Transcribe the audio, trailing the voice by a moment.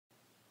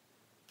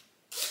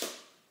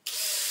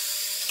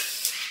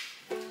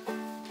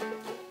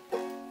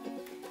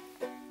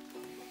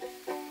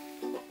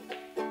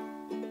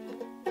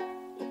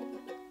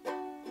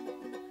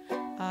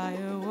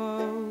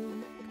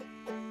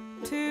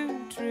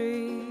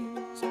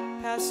trees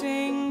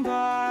passing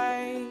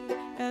by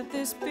at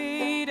the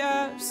speed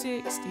of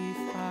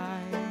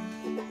 65.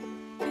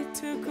 It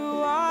took a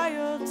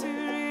while to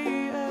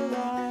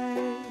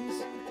realize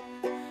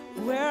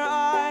where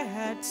I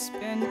had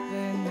spent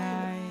the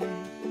night.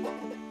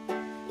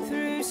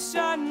 Through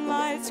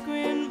sunlight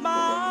squint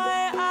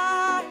my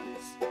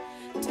eyes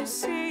to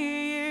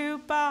see you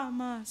by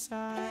my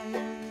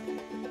side.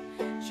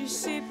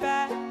 Just sit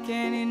back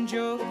and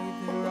enjoy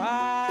the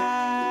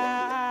ride.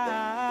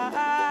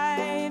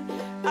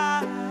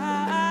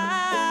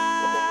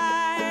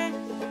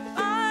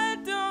 I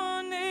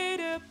don't need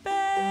a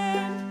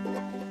bed.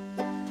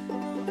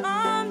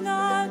 I'm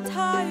not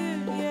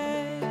tired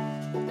yet.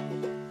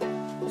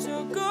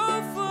 So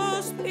go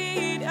full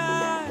speed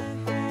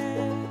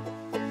ahead.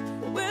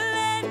 We'll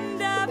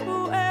end up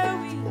where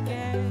we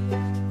get.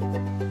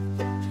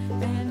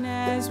 And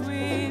as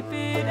we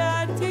bid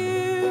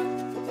adieu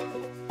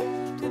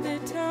to the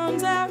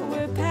towns that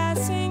we're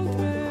passing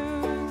through,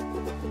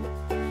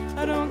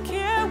 I don't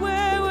care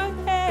where we're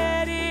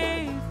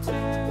heading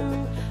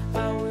to,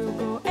 I will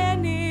go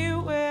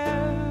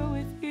anywhere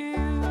with you.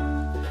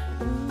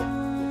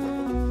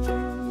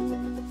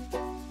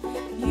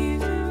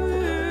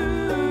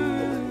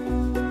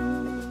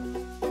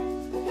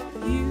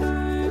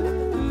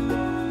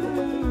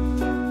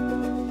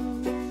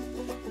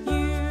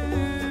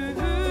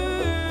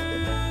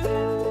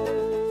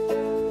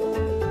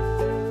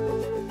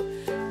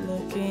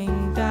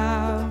 Looking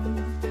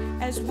down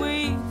as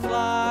we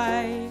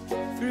fly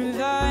through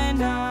the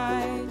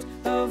night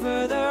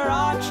over the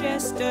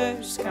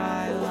Rochester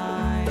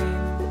skyline,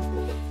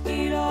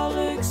 it all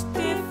looks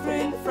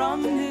different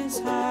from this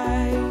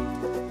height.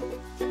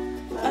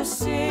 I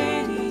say